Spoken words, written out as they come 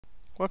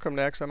Welcome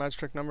to Excel Magic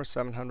Trick number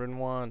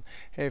 701.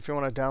 Hey, if you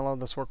want to download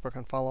this workbook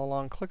and follow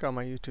along, click on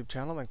my YouTube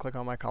channel, then click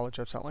on my college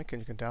website link,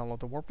 and you can download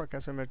the workbook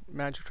as a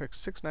Magic Trick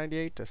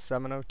 698 to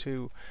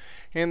 702.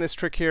 In this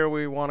trick here,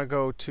 we want to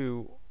go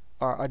to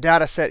a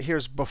data set.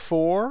 Here's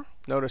before.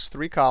 Notice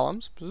 3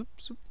 columns.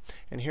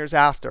 And here's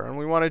after. And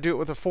we want to do it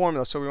with a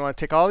formula. So we want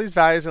to take all these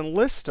values and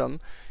list them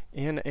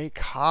in a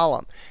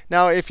column.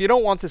 Now, if you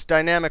don't want this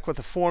dynamic with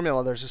a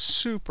formula, there's a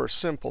super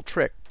simple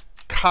trick.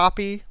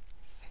 Copy,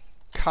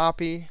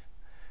 copy,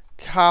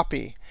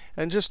 copy.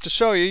 And just to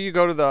show you, you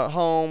go to the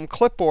home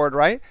clipboard,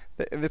 right?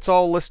 It's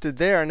all listed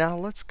there. Now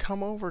let's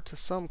come over to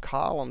some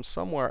column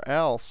somewhere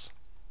else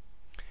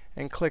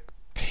and click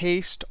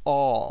Paste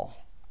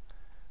All.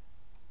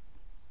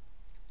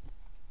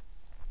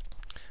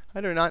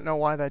 I do not know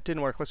why that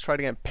didn't work. Let's try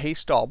it again.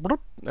 Paste All.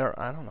 There,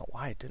 I don't know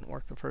why it didn't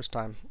work the first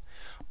time.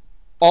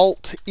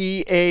 Alt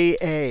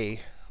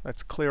EAA.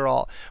 Let's clear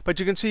all. But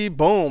you can see,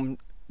 boom,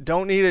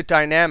 don't need it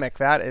dynamic.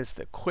 That is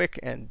the quick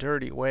and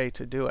dirty way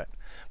to do it.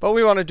 But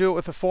we want to do it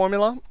with a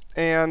formula,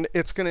 and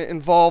it's going to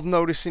involve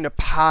noticing a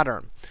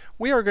pattern.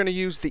 We are going to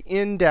use the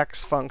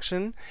index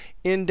function.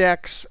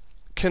 Index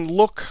can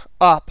look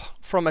up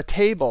from a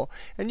table,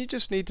 and you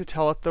just need to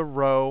tell it the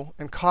row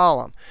and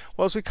column.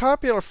 Well, as we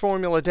copy our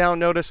formula down,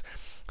 notice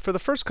for the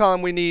first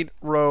column we need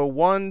row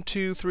 1,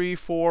 2, 3,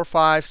 4,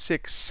 5,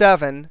 6,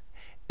 7.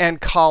 And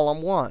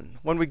column 1.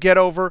 When we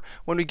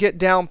get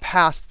down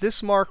past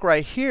this mark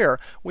right here,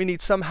 we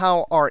need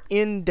somehow our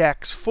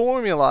index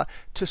formula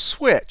to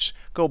switch.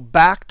 Go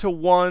back to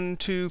 1,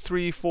 2,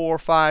 3, 4,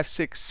 5,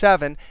 6,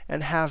 7,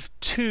 and have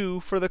 2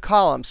 for the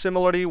column.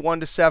 Similarly, 1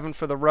 to 7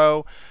 for the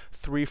row,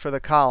 3 for the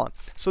column.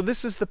 So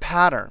this is the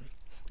pattern.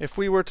 If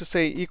we were to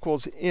say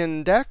equals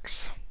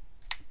index,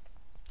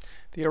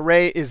 the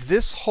array is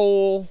this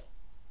whole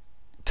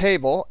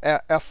table,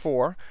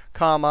 F4,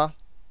 comma,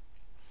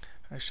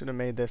 I should have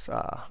made this.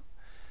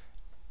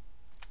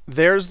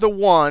 There's the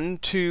 1,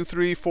 2,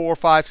 3, 4,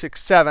 5,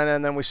 6, 7.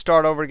 And then we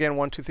start over again,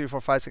 1, 2, 3, 4,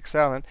 5, 6,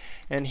 7.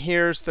 And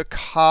here's the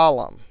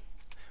column.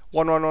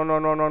 1, 1, 1,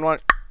 1, 1, 1, 1,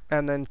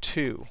 and then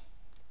 2.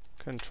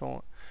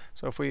 Control.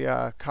 So if we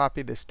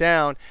copy this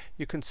down,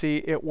 you can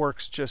see it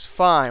works just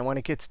fine. When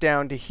it gets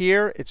down to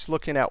here, it's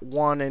looking at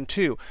 1 and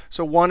 2.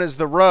 So 1 is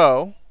the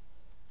row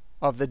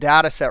of the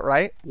data set,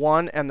 right?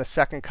 1 and the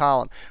second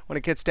column. When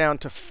it gets down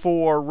to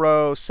 4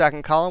 rows,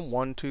 second column,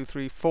 1, 2,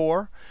 3,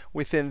 4.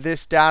 Within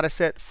this data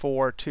set,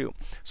 4, 2.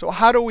 So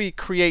how do we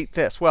create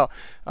this? Well,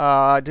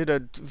 I did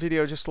a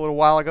video just a little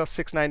while ago,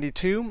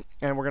 692.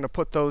 And we're going to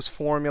put those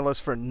formulas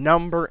for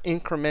number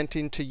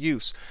incrementing to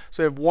use.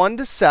 So we have 1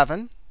 to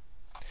 7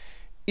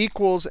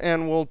 equals,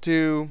 and we'll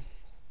do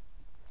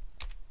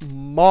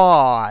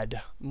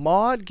mod.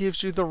 Mod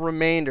gives you the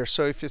remainder.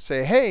 So if you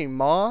say, hey,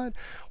 mod,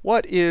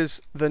 what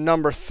is the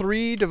number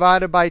 3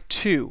 divided by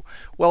 2?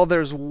 Well,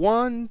 there's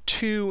 1,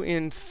 2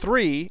 in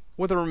 3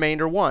 with a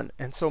remainder 1.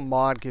 And so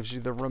mod gives you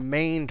the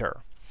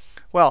remainder.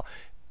 Well,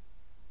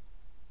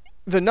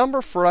 the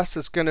number for us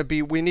is going to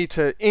be, we need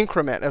to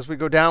increment. As we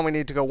go down, we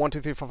need to go 1,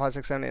 2, 3, 4, 5,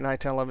 6, 7, 8, 9,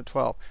 10, 11,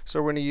 12.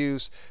 So we're going to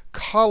use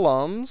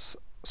columns.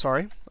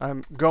 Sorry,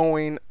 I'm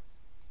going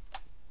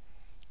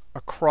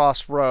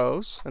across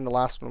rows. And the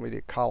last one we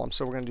did columns.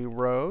 So we're going to do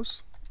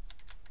rows.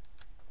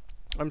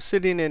 I'm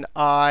sitting in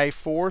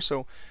I4,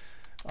 so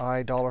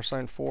 $4,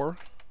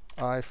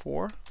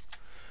 I4.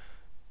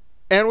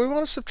 And we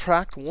want to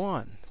subtract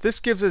 1. This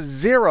gives us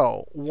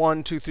 0,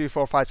 1, 2, 3,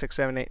 4, 5, 6,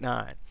 7, 8,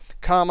 9.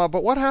 Comma.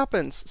 But what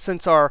happens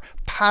since our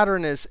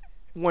pattern is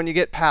when you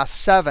get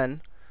past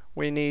 7,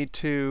 we need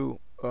to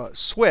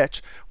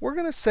switch. We're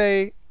going to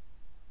say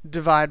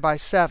divide by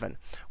 7.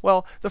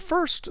 Well, the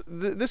first,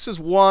 this is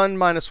 1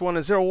 minus 1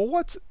 is 0. Well,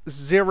 what's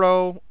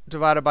 0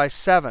 divided by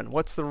 7?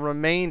 What's the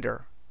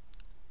remainder?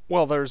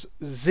 Well, there's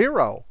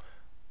 0.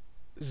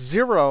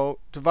 0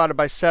 divided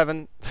by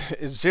 7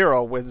 is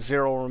 0 with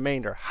 0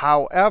 remainder.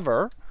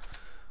 However,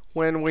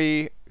 when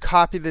we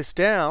copy this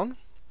down,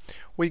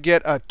 we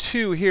get a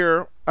 2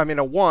 here. I mean,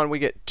 a 1. We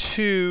get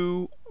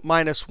 2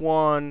 minus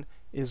 1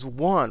 is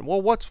 1.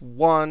 Well, what's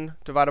 1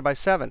 divided by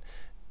 7?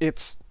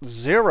 It's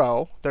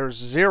 0. There's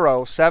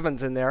 0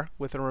 sevens in there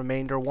with a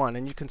remainder 1.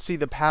 And you can see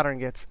the pattern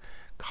gets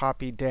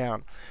copied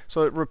down.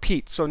 So it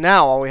repeats. So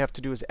now all we have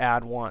to do is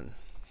add 1.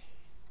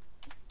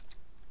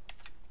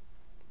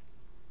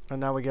 And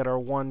now we get our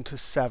 1 to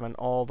 7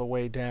 all the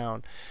way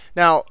down.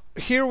 Now,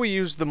 here we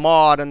use the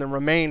mod and the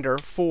remainder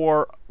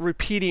for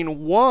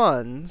repeating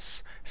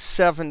 1s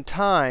 7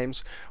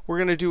 times. We're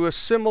going to do a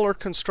similar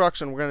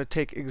construction. We're going to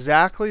take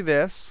exactly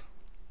this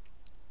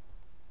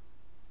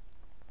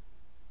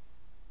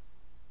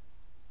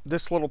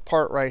little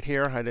part right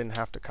here. I didn't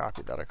have to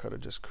copy that. I could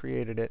have just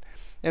created it.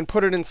 And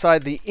put it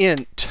inside the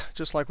int,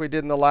 just like we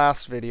did in the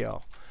last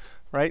video.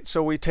 Right?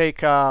 So we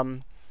take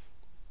 0,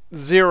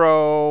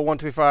 1,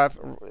 2, 3, 5,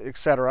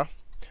 etc.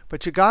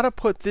 But you got to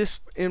put this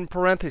in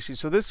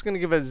parentheses. So this is going to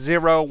give us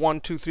 0,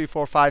 1, 2, 3,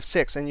 4, 5,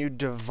 6. And you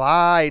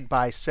divide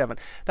by 7.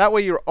 That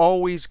way you're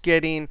always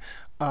getting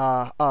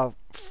a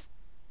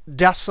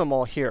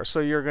decimal here.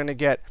 So you're going to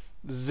get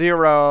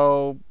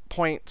 0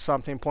 point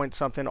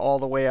something all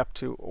the way up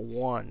to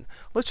 1.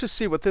 Let's just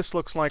see what this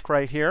looks like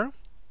right here.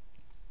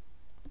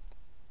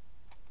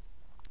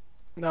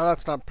 Now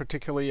that's not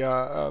particularly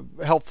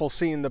helpful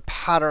seeing the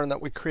pattern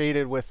that we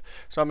created with.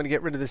 So I'm going to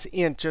get rid of this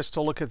int just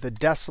to look at the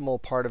decimal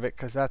part of it,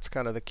 because that's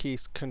kind of the key.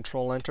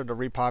 Control Enter to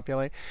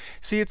repopulate.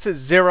 See, it says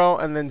 0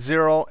 and then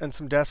 0 and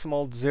some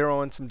decimal,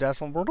 0 and some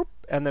decimal,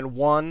 and then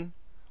 1,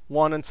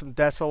 1 and some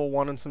decimal,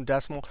 1 and some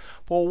decimal.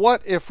 Well,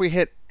 what if we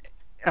hit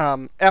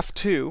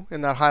F2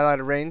 in that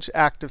highlighted range,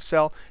 active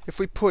cell? If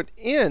we put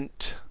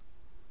int,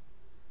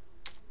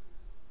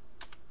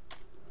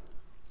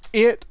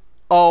 it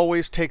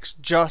always takes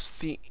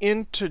just the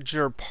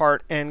integer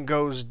part and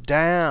goes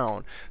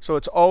down. So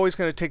it's always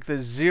going to take the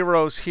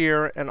zeros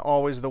here and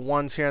always the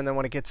ones here. And then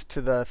when it gets to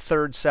the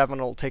third 7,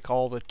 it'll take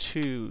all the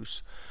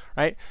 2s.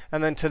 Right?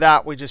 And then to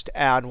that, we just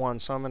add 1.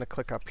 So I'm going to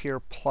click up here,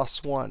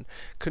 +1.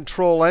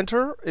 Control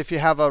Enter if you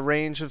have a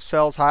range of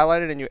cells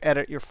highlighted and you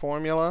edit your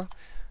formula.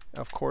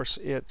 Of course,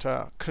 it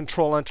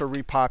Control Enter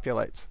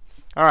repopulates.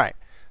 All right.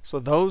 So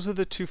those are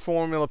the two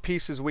formula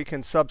pieces we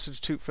can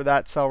substitute for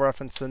that cell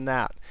reference and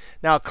that.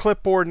 Now,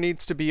 clipboard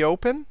needs to be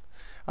open.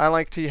 I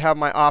like to have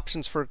my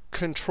options for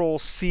Control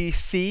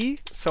CC,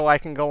 so I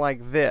can go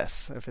like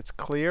this. If it's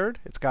cleared,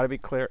 it's got to be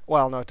cleared.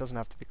 Well, no, it doesn't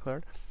have to be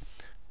cleared.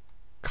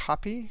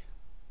 Copy.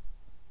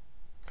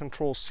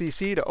 Control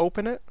CC to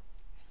open it.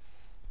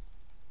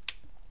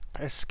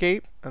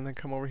 Escape, and then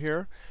come over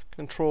here.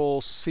 Control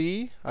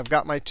C. I've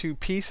got my two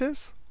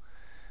pieces.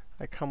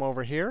 I come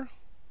over here.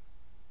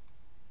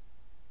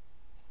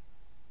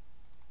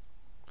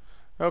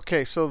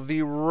 OK, so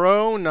the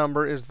row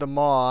number is the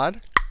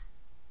mod.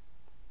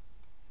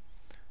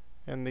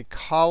 And the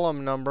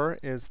column number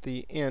is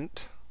the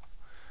int.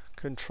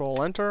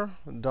 Control Enter,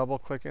 double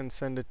click and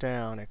send it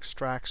down.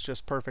 Extracts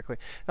just perfectly.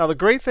 Now the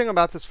great thing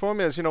about this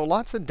formula is,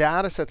 lots of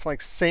data sets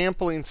like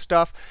sampling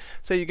stuff.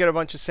 Say you get a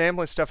bunch of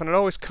sampling stuff, and it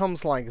always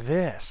comes like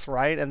this,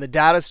 right? And the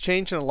data's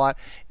changing a lot.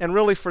 And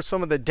really, for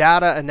some of the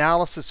data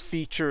analysis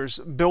features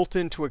built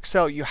into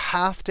Excel, you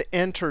have to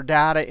enter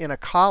data in a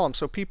column.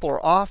 So people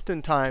are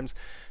oftentimes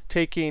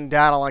taking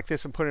data like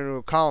this and putting it into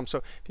a column. So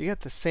if you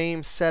get the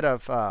same set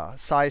of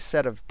size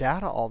set of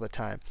data all the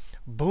time,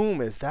 boom,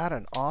 is that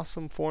an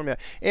awesome formula.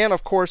 And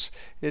of course,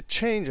 it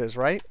changes,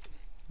 right?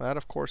 That,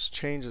 of course,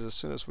 changes as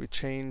soon as we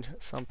change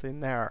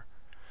something there.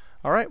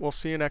 All right, we'll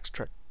see you next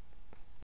trick.